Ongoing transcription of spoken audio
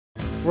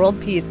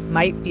World peace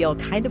might feel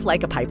kind of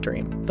like a pipe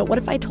dream, but what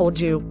if I told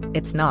you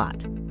it's not?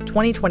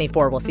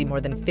 2024 will see more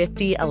than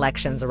 50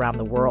 elections around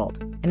the world,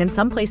 and in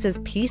some places,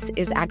 peace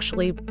is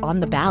actually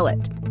on the ballot.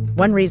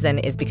 One reason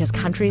is because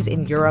countries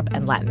in Europe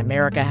and Latin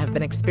America have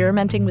been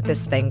experimenting with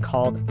this thing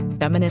called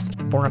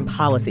feminist foreign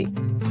policy.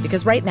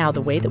 Because right now,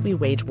 the way that we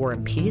wage war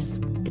and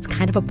peace, it's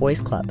kind of a boys'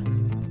 club.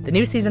 The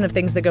new season of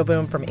Things That Go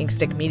Boom from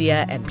Inkstick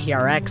Media and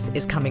PRX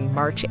is coming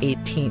March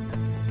 18th.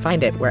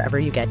 Find it wherever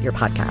you get your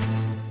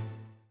podcasts.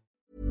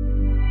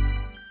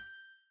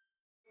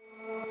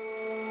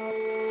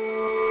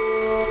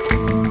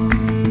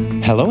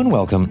 Hello and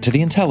welcome to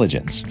The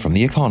Intelligence from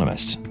The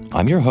Economist.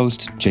 I'm your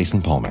host,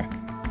 Jason Palmer.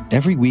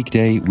 Every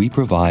weekday, we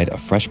provide a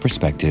fresh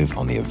perspective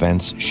on the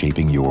events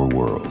shaping your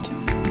world.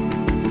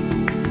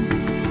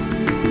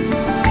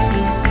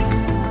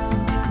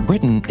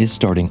 Britain is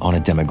starting on a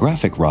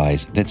demographic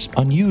rise that's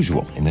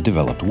unusual in the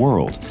developed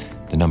world.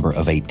 The number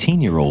of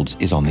 18-year-olds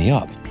is on the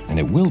up, and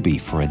it will be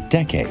for a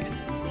decade.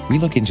 We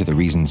look into the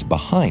reasons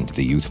behind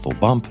the youthful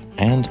bump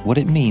and what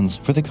it means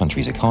for the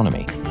country's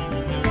economy.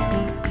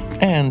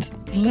 And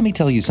let me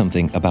tell you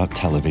something about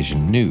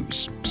television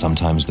news.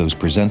 Sometimes those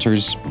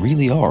presenters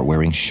really are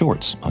wearing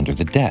shorts under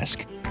the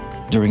desk.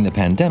 During the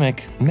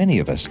pandemic, many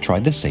of us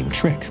tried the same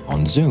trick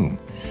on Zoom.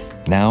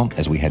 Now,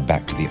 as we head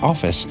back to the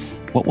office,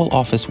 what will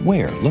office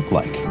wear look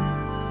like?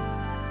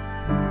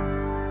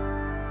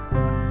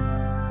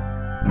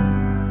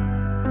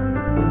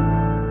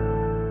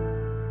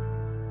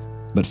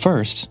 But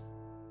first,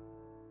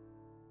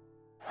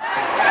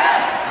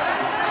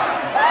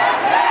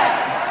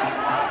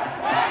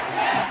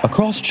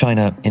 across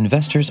China,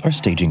 investors are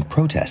staging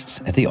protests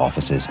at the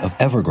offices of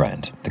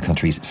Evergrande, the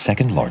country's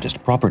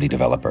second-largest property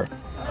developer.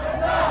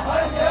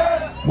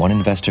 One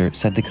investor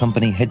said the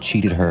company had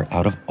cheated her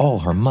out of all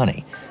her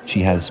money. She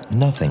has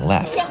nothing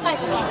left.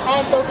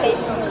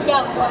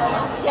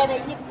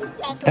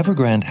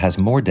 Evergrande has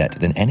more debt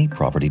than any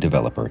property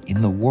developer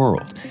in the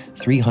world,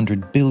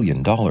 $300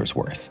 billion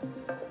worth.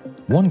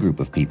 One group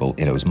of people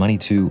it owes money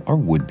to are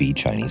would-be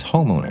Chinese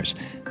homeowners.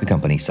 The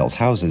company sells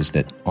houses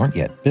that aren't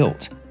yet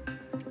built.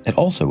 It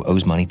also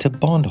owes money to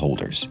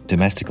bondholders,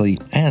 domestically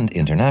and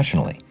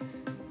internationally.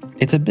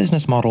 It's a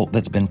business model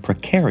that's been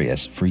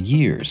precarious for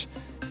years.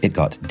 It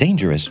got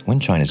dangerous when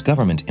China's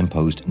government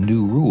imposed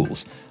new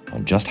rules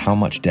on just how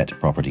much debt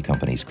property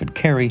companies could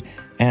carry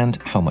and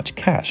how much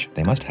cash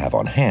they must have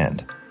on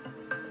hand.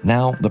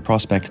 Now, the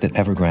prospect that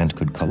Evergrande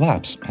could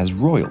collapse has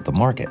roiled the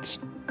markets.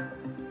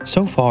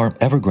 So far,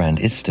 Evergrande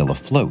is still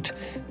afloat.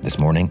 This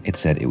morning, it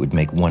said it would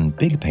make one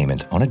big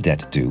payment on a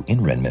debt due in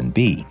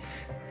renminbi.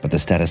 But the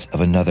status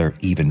of another,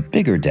 even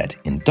bigger debt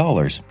in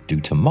dollars due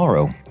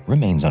tomorrow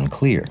remains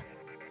unclear.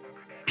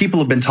 People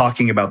have been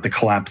talking about the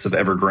collapse of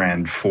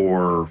Evergrande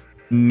for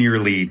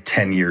nearly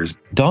 10 years.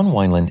 Don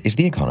Wineland is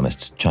The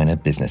Economist's China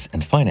business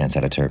and finance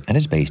editor and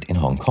is based in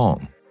Hong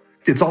Kong.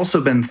 It's also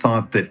been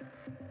thought that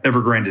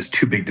Evergrande is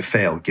too big to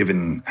fail,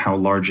 given how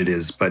large it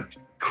is. But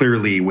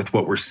clearly, with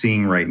what we're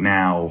seeing right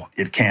now,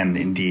 it can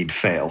indeed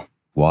fail.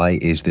 Why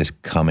is this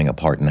coming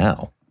apart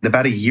now?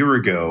 About a year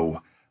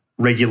ago,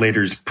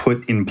 regulators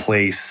put in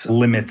place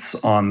limits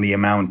on the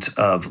amount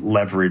of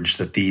leverage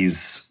that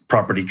these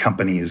property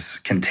companies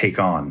can take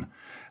on.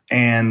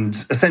 And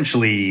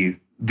essentially,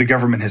 the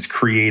government has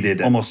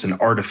created almost an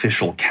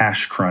artificial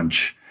cash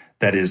crunch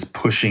that is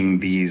pushing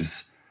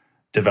these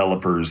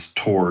developers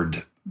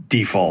toward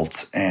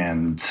default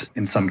and,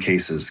 in some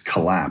cases,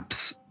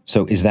 collapse.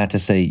 So is that to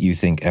say you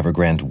think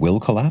Evergrande will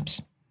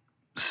collapse?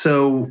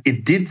 So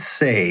it did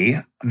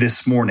say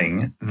this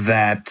morning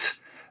that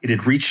it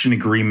had reached an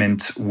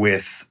agreement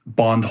with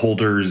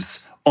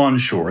bondholders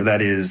onshore, that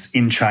is,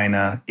 in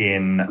China,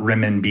 in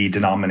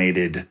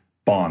renminbi-denominated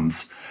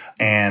bonds,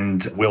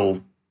 and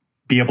will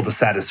be able to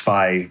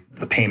satisfy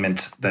the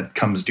payment that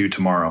comes due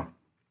tomorrow.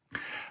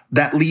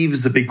 That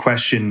leaves a big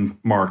question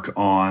mark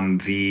on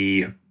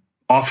the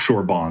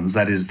offshore bonds,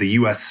 that is, the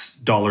US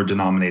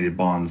dollar-denominated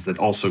bonds that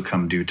also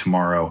come due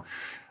tomorrow.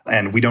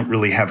 And we don't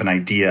really have an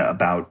idea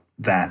about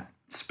that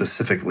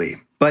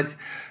specifically. But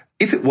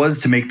if it was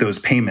to make those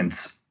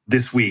payments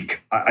this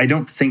week, I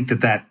don't think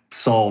that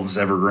solves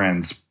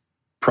Evergrande's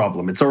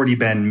problem. It's already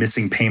been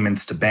missing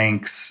payments to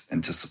banks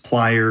and to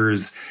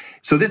suppliers.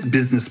 So this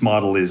business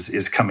model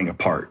is coming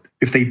apart.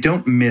 If they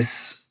don't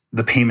miss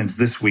the payments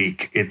this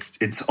week,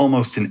 it's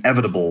almost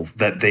inevitable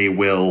that they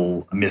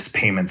will miss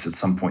payments at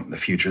some point in the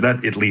future.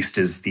 That at least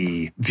is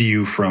the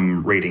view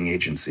from rating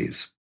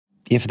agencies.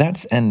 If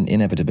that's an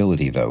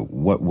inevitability, though,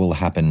 what will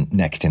happen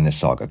next in this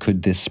saga?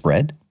 Could this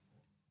spread?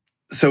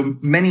 So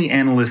many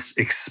analysts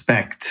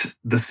expect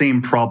the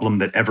same problem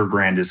that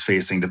Evergrande is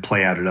facing to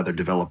play out at other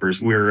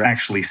developers. We're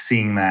actually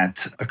seeing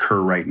that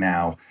occur right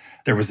now.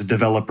 There was a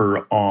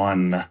developer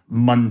on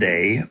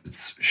Monday,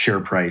 its share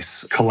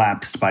price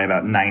collapsed by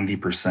about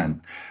 90%.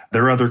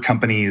 There are other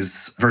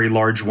companies, very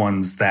large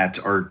ones, that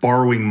are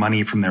borrowing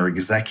money from their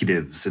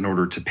executives in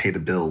order to pay the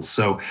bills.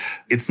 So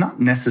it's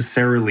not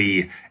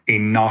necessarily a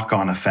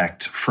knock-on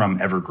effect from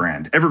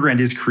Evergrande.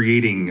 Evergrande is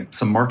creating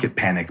some market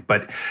panic,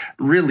 but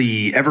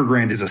really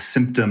Evergrande is a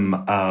symptom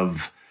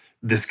of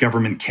this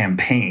government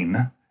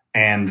campaign.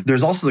 And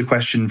there's also the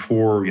question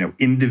for,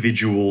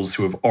 individuals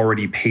who have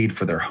already paid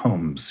for their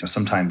homes,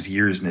 sometimes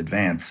years in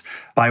advance.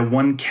 By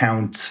one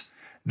count,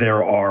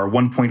 there are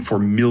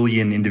 1.4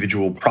 million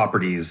individual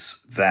properties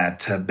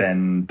that have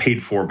been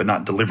paid for but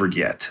not delivered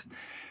yet.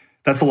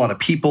 That's a lot of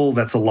people.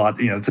 That's a lot,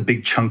 it's a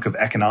big chunk of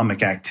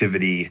economic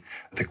activity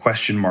with a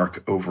question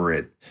mark over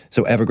it.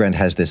 So Evergrande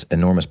has this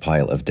enormous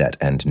pile of debt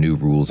and new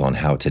rules on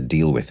how to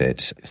deal with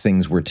it.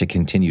 Things were to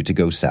continue to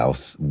go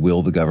south.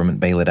 Will the government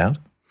bail it out?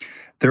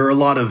 There are a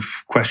lot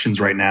of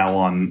questions right now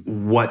on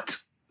what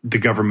the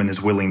government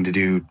is willing to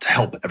do to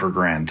help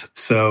Evergrande.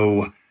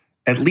 So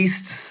at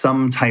least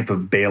some type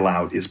of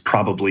bailout is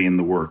probably in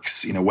the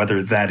works,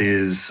 whether that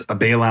is a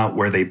bailout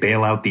where they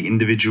bail out the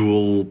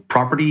individual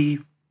property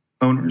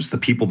owners, the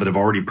people that have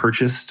already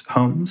purchased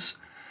homes,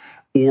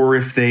 or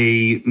if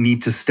they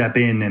need to step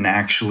in and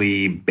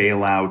actually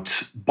bail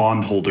out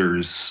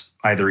bondholders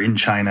either in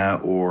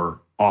China or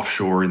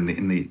offshore in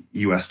the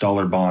US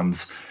dollar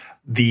bonds.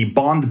 The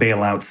bond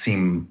bailouts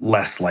seem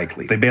less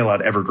likely. If they bail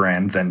out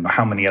Evergrande, then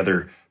how many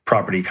other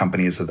property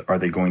companies are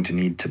they going to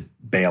need to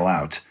bail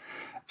out?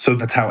 So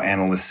that's how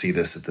analysts see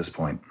this at this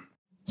point.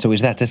 So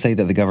is that to say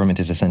that the government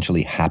is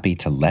essentially happy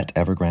to let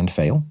Evergrande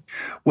fail?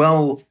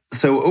 Well,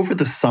 so over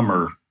the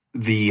summer,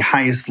 the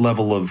highest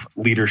level of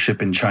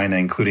leadership in China,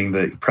 including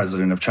the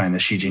president of China,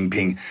 Xi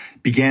Jinping,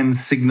 began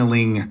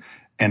signaling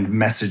and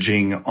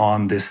messaging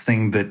on this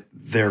thing that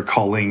they're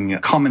calling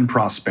common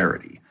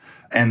prosperity.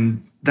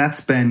 And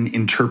that's been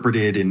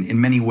interpreted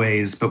in many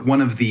ways, but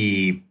one of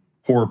the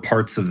core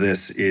parts of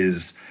this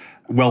is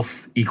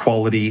wealth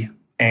equality,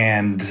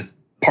 and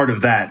part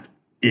of that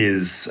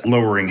is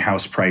lowering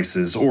house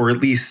prices, or at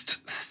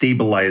least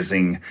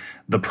stabilizing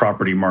the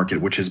property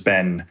market, which has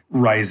been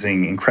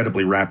rising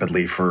incredibly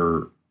rapidly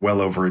for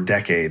well over a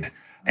decade.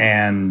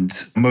 And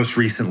most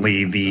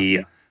recently,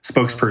 the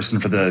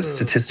spokesperson for the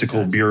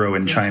Statistical Bureau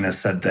in China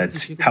said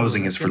that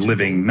housing is for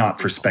living,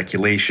 not for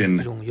speculation.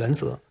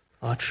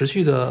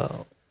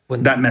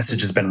 That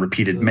message has been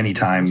repeated many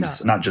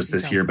times, not just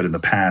this year, but in the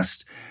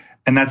past.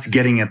 And that's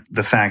getting at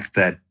the fact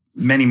that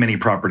many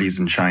properties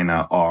in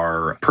China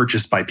are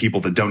purchased by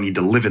people that don't need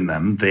to live in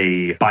them.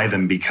 They buy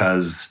them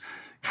because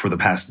for the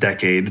past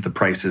decade, the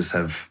prices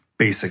have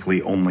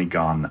basically only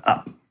gone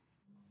up.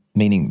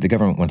 Meaning the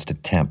government wants to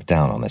tamp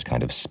down on this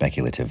kind of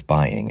speculative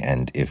buying.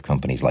 And if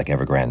companies like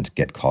Evergrande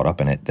get caught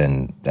up in it,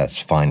 then that's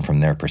fine from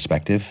their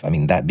perspective. I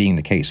mean, that being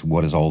the case,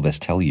 what does all this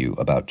tell you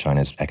about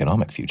China's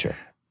economic future?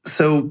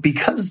 So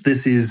because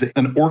this is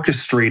an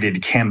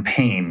orchestrated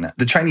campaign,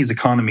 the Chinese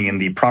economy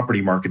and the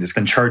property market has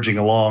been charging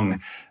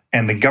along,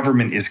 and the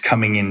government is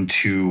coming in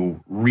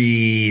to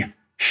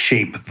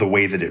reshape the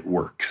way that it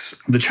works.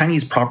 The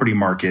Chinese property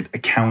market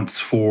accounts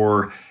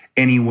for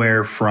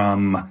anywhere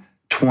from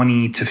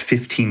 20 to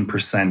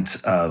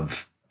 15%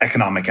 of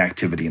economic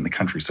activity in the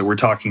country. So we're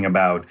talking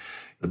about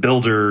the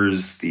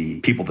builders, the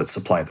people that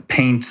supply the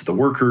paint, the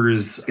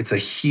workers. It's a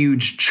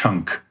huge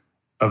chunk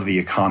of the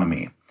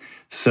economy.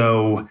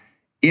 So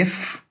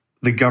if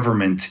the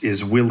government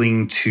is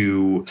willing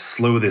to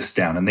slow this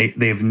down, and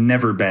they've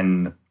never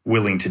been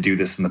willing to do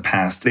this in the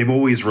past, they've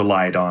always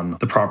relied on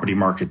the property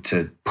market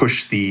to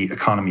push the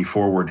economy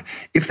forward.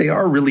 If they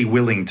are really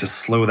willing to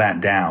slow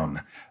that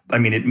down, I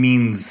mean, it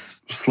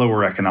means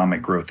slower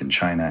economic growth in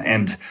China.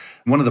 And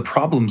one of the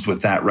problems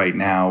with that right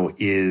now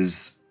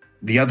is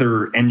the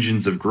other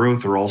engines of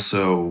growth are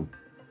also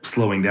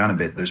slowing down a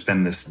bit. There's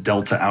been this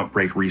Delta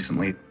outbreak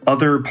recently.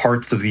 Other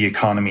parts of the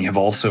economy have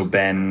also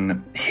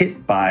been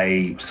hit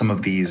by some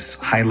of these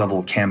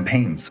high-level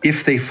campaigns.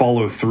 If they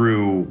follow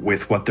through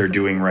with what they're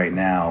doing right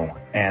now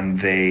and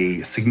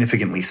they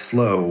significantly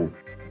slow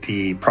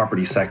the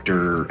property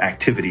sector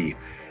activity,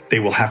 they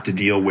will have to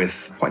deal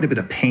with quite a bit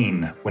of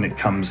pain when it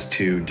comes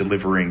to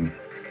delivering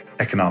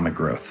economic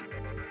growth.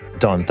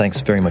 Don,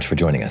 thanks very much for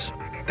joining us.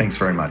 Thanks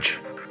very much.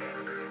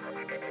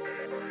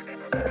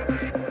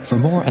 For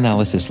more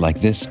analysis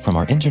like this from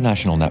our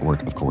international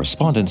network of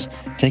correspondents,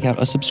 take out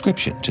a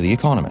subscription to The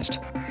Economist.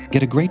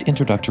 Get a great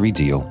introductory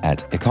deal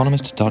at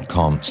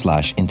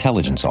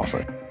economist.com/intelligence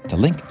offer. The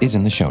link is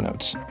in the show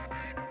notes.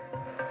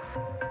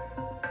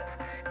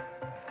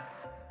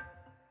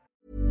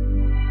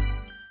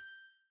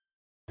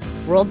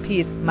 World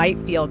peace might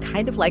feel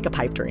kind of like a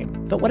pipe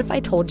dream, but what if I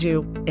told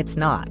you it's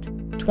not?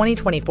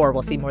 2024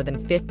 will see more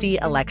than 50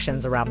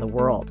 elections around the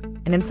world.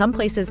 And in some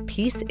places,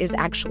 peace is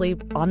actually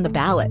on the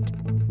ballot.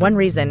 One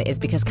reason is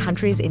because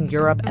countries in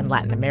Europe and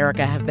Latin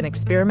America have been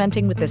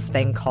experimenting with this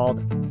thing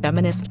called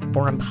feminist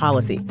foreign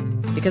policy.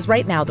 Because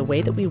right now, the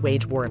way that we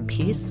wage war and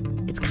peace,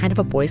 it's kind of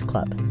a boys'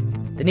 club.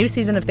 The new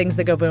season of Things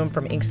That Go Boom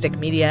from Inkstick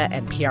Media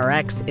and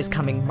PRX is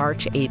coming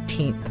March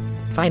 18th.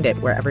 Find it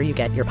wherever you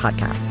get your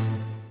podcasts.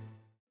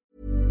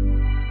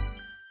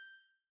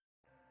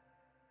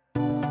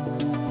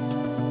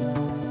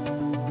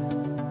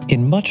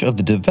 In much of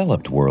the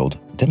developed world,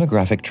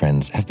 demographic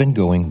trends have been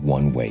going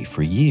one way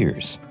for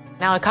years.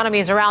 Now,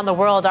 economies around the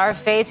world are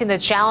facing the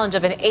challenge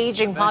of an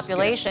aging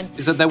population.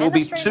 Is that there will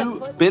be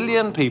 2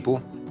 billion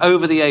people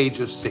over the age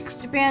of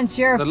 60. Japan's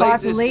share of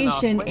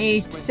population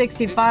aged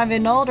 65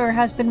 and older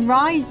has been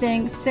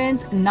rising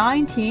since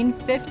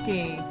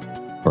 1950.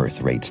 Birth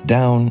rates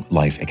down,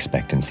 life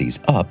expectancies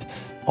up,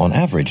 on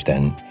average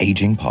then,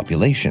 aging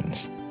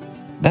populations.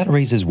 That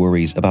raises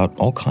worries about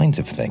all kinds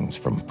of things,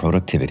 from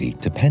productivity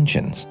to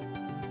pensions.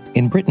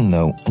 In Britain,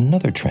 though,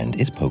 another trend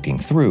is poking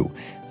through,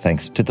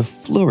 thanks to the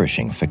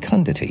flourishing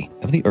fecundity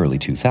of the early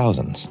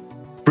 2000s.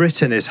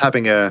 Britain is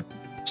having a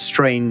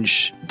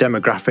strange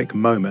demographic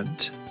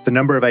moment. The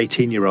number of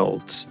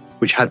 18-year-olds,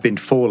 which had been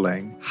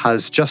falling,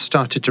 has just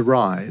started to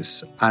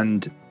rise,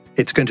 and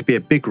it's going to be a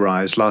big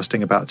rise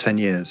lasting about 10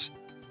 years.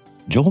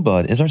 Joel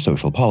Budd is our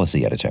social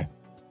policy editor.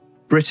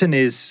 Britain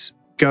is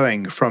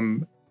going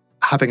from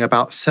having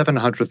about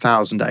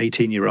 700,000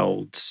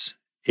 18-year-olds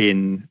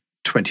in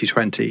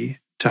 2020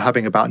 to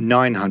having about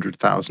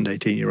 900,000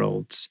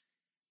 18-year-olds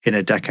in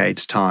a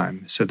decade's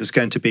time. So there's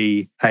going to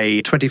be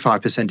a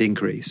 25%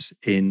 increase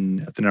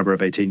in the number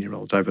of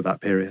 18-year-olds over that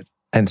period.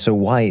 And so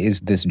why is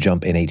this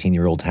jump in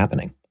 18-year-olds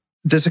happening?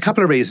 There's a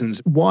couple of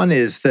reasons. One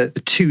is that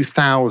the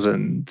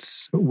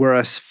 2000s were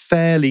a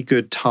fairly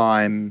good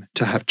time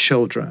to have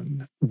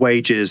children.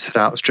 Wages had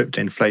outstripped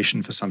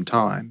inflation for some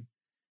time.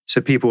 So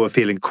people were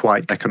feeling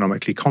quite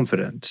economically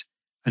confident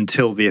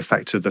until the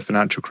effects of the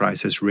financial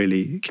crisis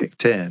really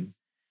kicked in.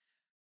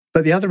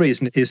 But the other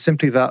reason is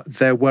simply that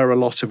there were a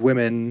lot of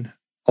women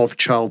of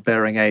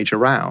childbearing age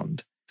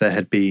around. There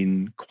had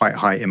been quite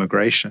high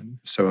immigration,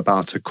 so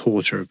about a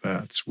quarter of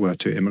births were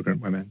to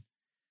immigrant women.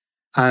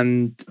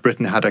 And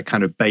Britain had a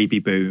kind of baby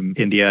boom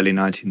in the early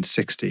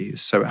 1960s,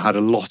 so it had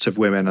a lot of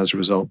women as a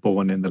result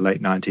born in the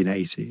late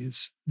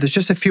 1980s. There's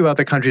just a few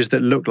other countries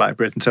that look like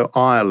Britain, so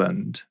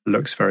Ireland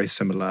looks very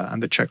similar,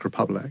 and the Czech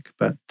Republic.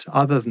 But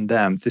other than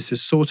them, this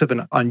is sort of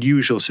an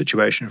unusual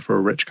situation for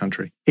a rich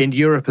country. In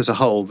Europe as a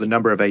whole, the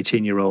number of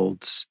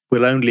 18-year-olds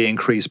will only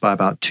increase by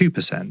about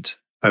 2%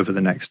 over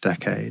the next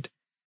decade.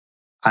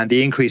 And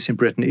the increase in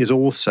Britain is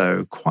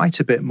also quite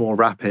a bit more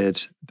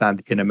rapid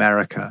than in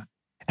America.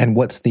 And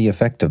what's the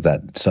effect of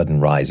that sudden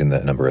rise in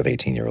the number of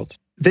 18-year-olds?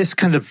 This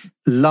kind of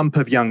lump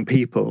of young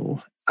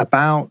people,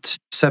 about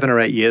 7 or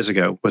 8 years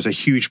ago, was a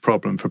huge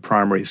problem for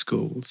primary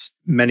schools.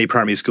 Many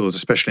primary schools,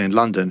 especially in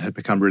London, had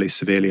become really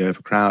severely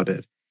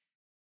overcrowded.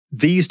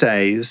 These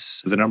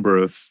days, the number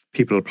of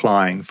people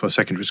applying for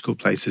secondary school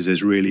places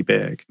is really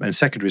big, and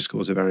secondary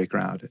schools are very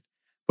crowded.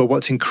 But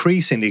what's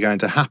increasingly going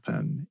to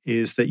happen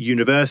is that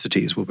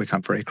universities will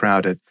become very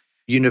crowded.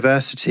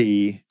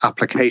 University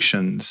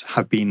applications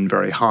have been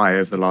very high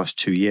over the last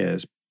 2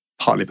 years,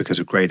 partly because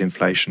of great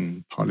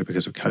inflation, partly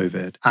because of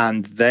COVID.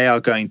 And they are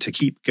going to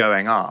keep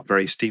going up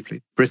very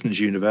steeply. Britain's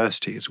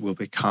universities will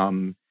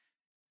become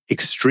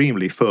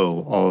extremely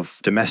full of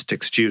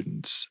domestic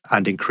students,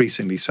 and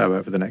increasingly so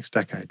over the next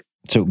decade.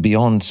 So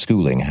beyond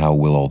schooling, how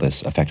will all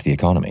this affect the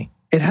economy?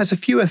 It has a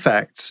few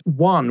effects.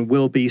 One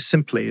will be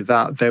simply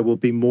that there will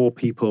be more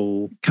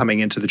people coming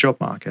into the job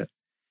market.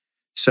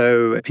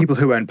 So people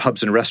who own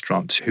pubs and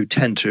restaurants, who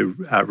tend to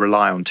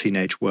rely on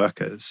teenage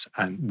workers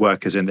and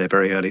workers in their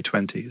very early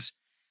 20s,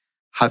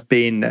 have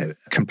been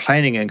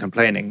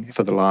complaining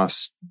for the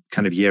last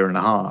kind of year and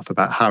a half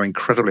about how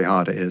incredibly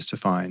hard it is to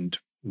find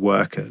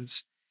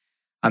workers.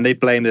 And they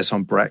blame this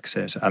on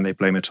Brexit and they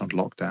blame it on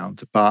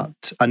lockdowns.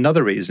 But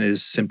another reason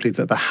is simply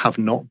that there have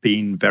not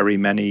been very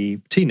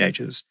many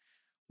teenagers.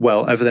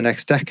 Well, over the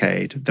next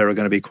decade, there are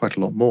going to be quite a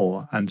lot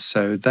more. And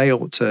so they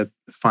ought to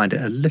find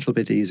it a little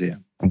bit easier.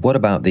 What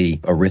about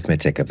the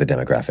arithmetic of the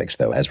demographics,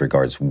 though, as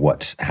regards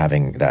what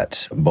having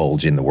that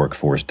bulge in the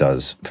workforce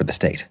does for the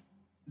state?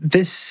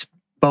 This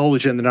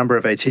bulge in the number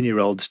of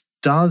 18-year-olds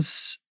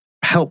does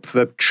help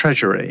the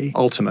Treasury,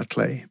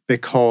 ultimately,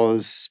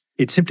 because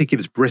it simply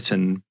gives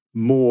Britain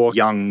more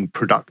young,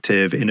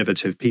 productive,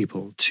 innovative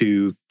people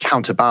to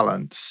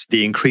counterbalance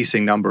the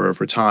increasing number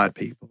of retired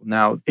people.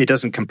 Now, it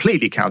doesn't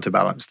completely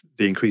counterbalance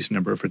the increasing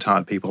number of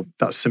retired people.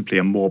 That's simply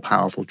a more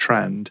powerful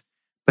trend,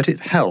 but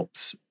it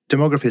helps.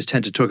 Demographers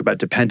tend to talk about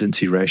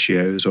dependency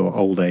ratios or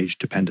old age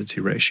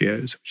dependency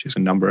ratios, which is a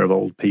number of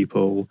old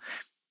people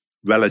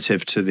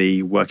relative to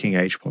the working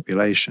age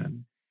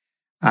population.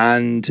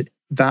 And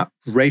that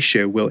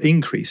ratio will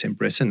increase in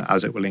Britain,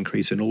 as it will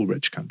increase in all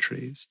rich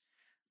countries.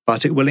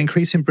 But it will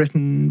increase in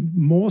Britain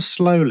more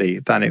slowly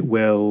than it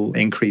will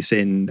increase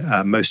in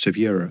most of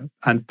Europe.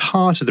 And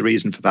part of the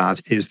reason for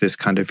that is this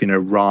kind of,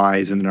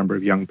 rise in the number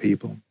of young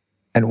people.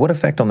 And what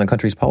effect on the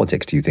country's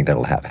politics do you think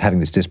that'll have, having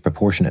this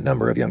disproportionate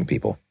number of young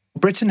people?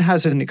 Britain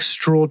has an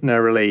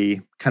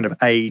extraordinarily kind of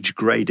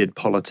age-graded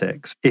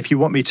politics. If you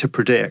want me to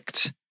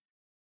predict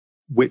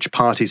which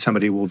party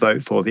somebody will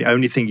vote for, the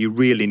only thing you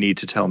really need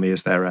to tell me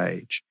is their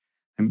age.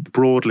 And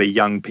broadly,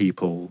 young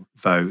people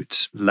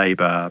vote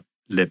Labour,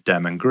 Lib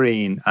Dem and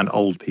Green, and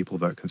old people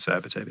vote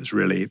Conservative. It's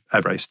really a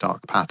very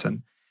stark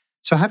pattern.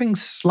 So having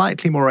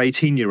slightly more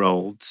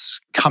 18-year-olds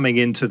coming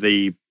into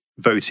the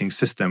voting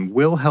system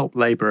will help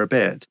Labour a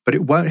bit, but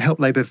it won't help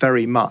Labour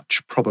very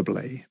much,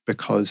 probably,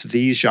 because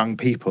these young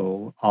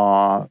people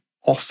are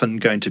often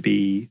going to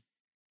be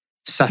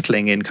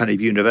settling in kind of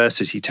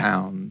university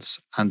towns,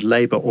 and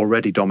Labour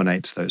already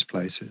dominates those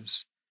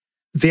places.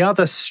 The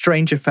other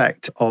strange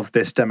effect of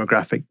this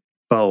demographic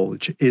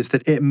bulge is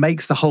that it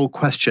makes the whole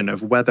question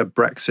of whether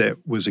Brexit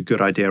was a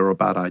good idea or a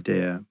bad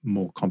idea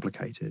more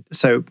complicated.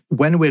 So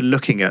when we're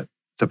looking at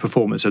the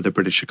performance of the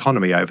British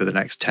economy over the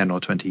next 10 or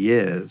 20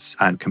 years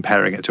and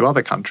comparing it to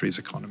other countries'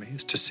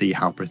 economies to see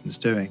how Britain's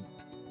doing,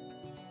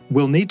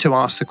 we'll need to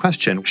ask the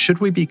question, should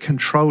we be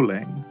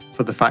controlling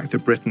for the fact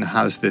that Britain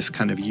has this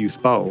kind of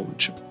youth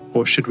bulge,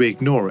 or should we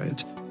ignore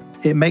it?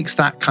 It makes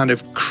that kind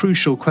of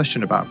crucial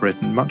question about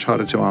Britain much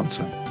harder to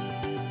answer.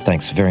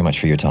 Thanks very much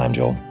for your time,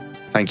 Joel.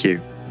 Thank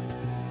you.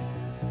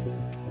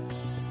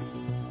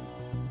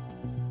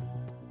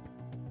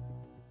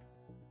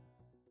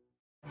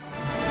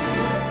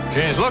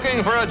 She's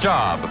looking for a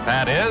job,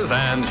 Pat is,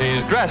 and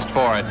she's dressed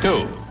for it,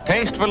 too.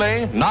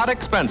 Tastefully, not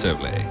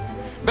expensively.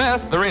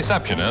 Beth, the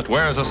receptionist,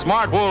 wears a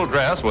smart wool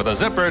dress with a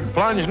zippered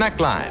plunge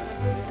neckline.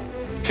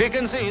 She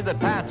can see that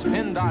Pat's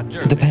pin dot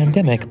jersey... The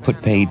pandemic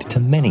put paid to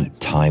many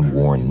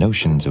time-worn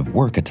notions of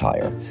work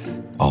attire.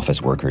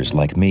 Office workers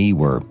like me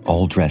were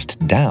all dressed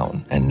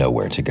down and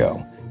nowhere to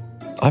go.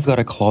 I've got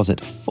a closet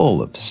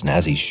full of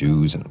snazzy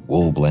shoes and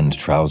wool-blend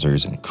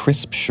trousers and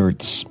crisp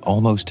shirts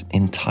almost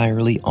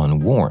entirely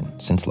unworn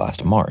since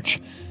last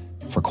March.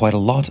 For quite a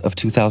lot of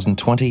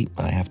 2020,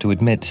 I have to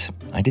admit,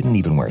 I didn't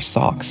even wear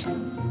socks.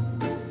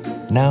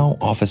 Now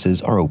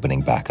offices are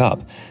opening back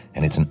up,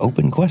 and it's an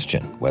open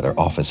question whether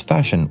office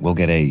fashion will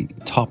get a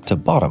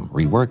top-to-bottom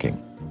reworking.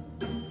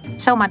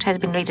 So much has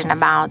been written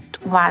about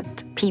what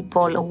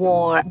people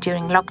wore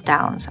during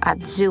lockdowns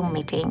at Zoom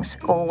meetings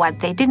or what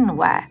they didn't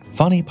wear.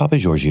 Fanny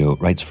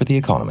Papagiorgio writes for The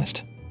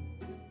Economist.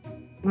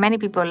 Many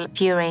people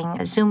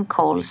during Zoom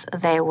calls,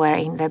 they were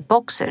in their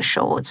boxer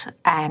shorts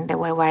and they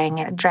were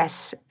wearing a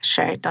dress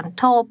shirt on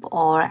top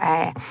or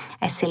a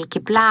silky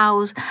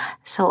blouse.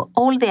 So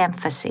all the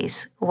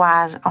emphasis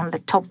was on the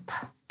top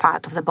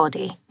part of the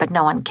body, but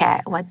no one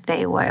cared what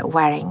they were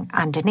wearing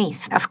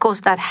underneath. Of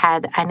course, that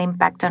had an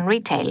impact on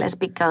retailers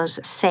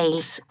because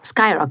sales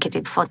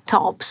skyrocketed for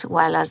tops,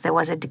 whereas there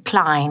was a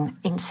decline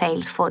in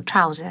sales for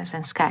trousers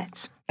and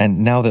skirts. And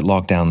now that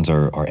lockdowns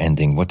are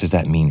ending, what does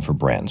that mean for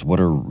brands? What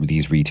are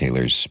these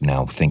retailers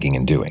now thinking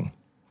and doing?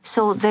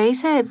 So there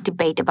is a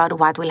debate about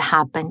what will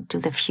happen to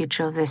the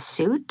future of the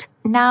suit.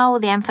 Now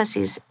the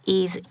emphasis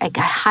is a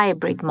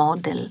hybrid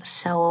model.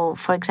 So,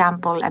 for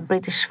example, a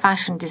British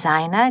fashion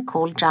designer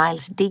called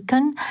Giles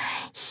Deacon,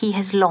 he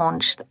has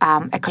launched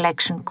a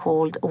collection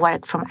called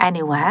Work From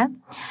Anywhere.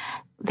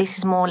 This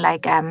is more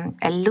like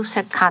a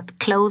looser cut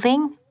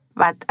clothing,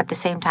 but at the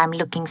same time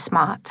looking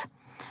smart.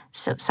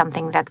 So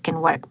something that can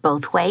work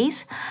both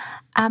ways.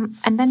 And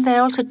then there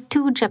are also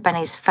two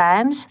Japanese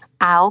firms,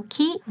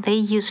 Aoki. They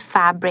use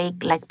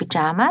fabric like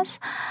pajamas,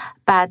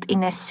 but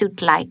in a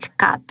suit-like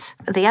cut.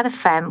 The other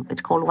firm,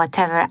 it's called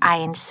Whatever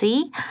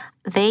Inc.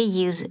 They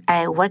use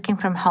working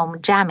from home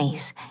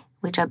jammies,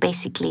 which are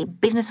basically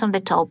business on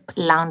the top,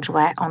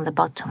 loungewear on the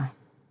bottom.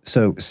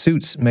 So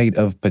suits made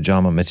of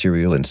pajama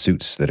material and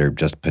suits that are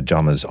just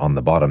pajamas on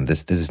the bottom,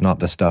 this is not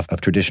the stuff of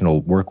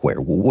traditional workwear.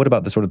 What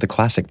about the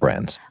classic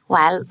brands?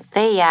 Well,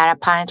 they are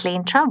apparently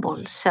in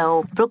trouble.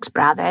 So Brooks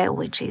Brothers,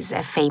 which is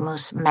a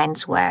famous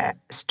menswear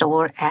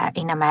store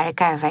in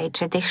America, a very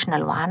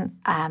traditional one,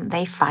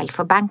 they filed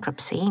for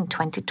bankruptcy in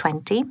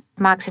 2020.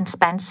 Marks &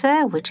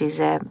 Spencer, which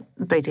is a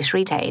British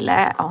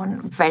retailer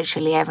on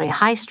virtually every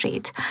high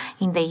street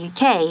in the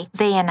UK,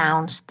 they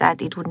announced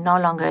that it would no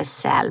longer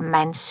sell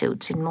men's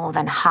suits in more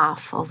than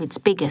half of its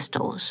bigger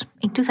stores.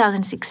 In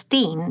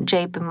 2016,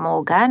 JP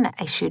Morgan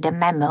issued a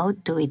memo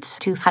to its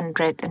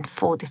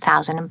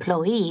 240,000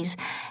 employees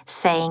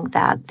saying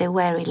that they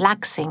were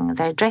relaxing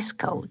their dress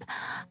code.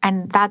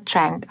 And that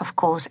trend, of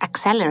course,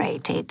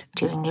 accelerated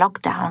during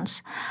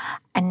lockdowns.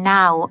 And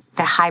now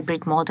the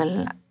hybrid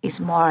model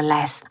is more or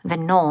less the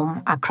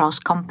norm across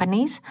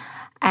companies.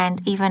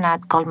 And even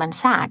at Goldman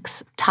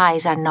Sachs,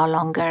 ties are no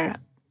longer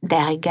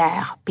de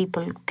rigueur.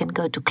 People can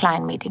go to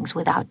client meetings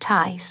without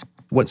ties.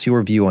 What's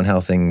your view on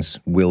how things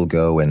will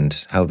go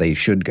and how they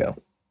should go?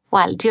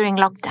 Well, during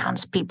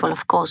lockdowns, people,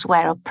 of course,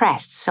 were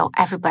oppressed. So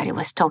everybody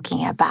was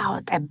talking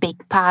about a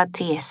big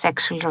party, a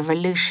sexual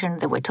revolution.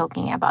 They were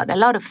talking about a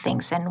lot of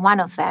things. And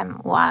one of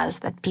them was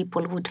that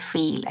people would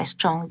feel a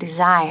strong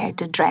desire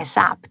to dress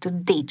up, to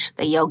ditch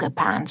the yoga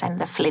pants and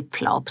the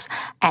flip-flops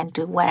and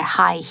to wear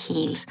high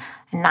heels,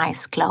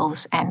 nice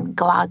clothes and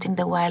go out in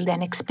the world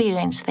and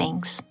experience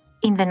things.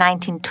 In the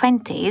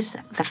 1920s,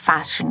 the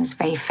fashion is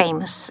very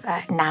famous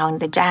now in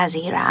the jazz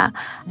era.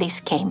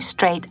 This came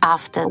straight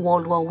after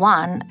World War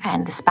I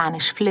and the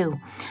Spanish flu.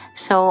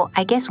 So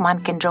I guess one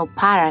can draw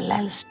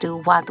parallels to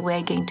what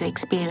we're going to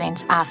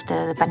experience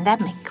after the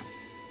pandemic.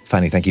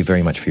 Fanny, thank you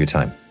very much for your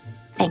time.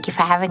 Thank you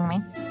for having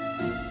me.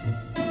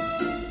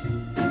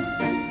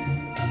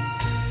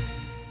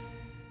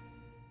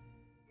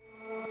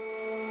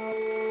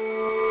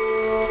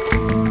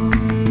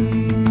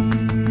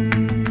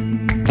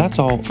 That's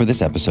all for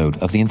this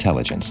episode of The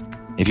Intelligence.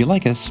 If you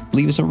like us,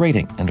 leave us a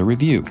rating and a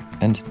review,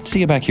 and see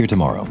you back here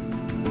tomorrow.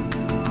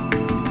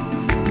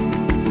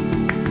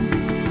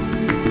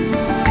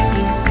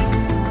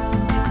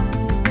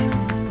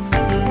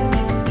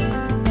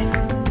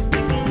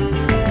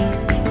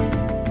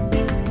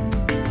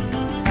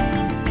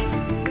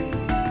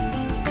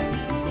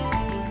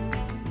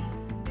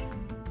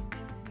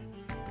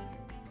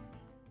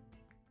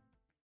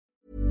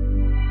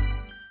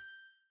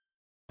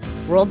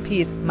 World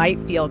peace might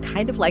feel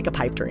kind of like a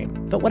pipe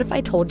dream, but what if I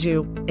told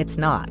you it's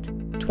not?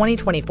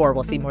 2024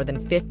 will see more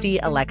than 50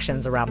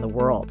 elections around the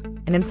world,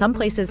 and in some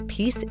places,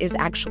 peace is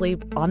actually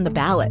on the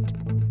ballot.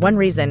 One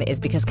reason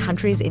is because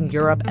countries in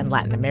Europe and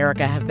Latin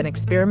America have been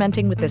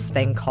experimenting with this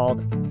thing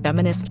called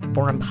feminist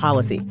foreign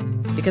policy.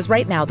 Because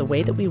right now, the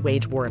way that we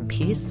wage war and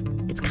peace,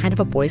 it's kind of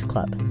a boys'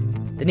 club.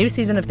 The new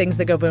season of Things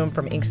That Go Boom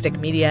from Inkstick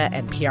Media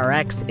and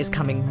PRX is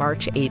coming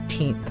March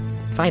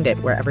 18th. Find it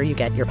wherever you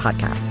get your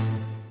podcasts.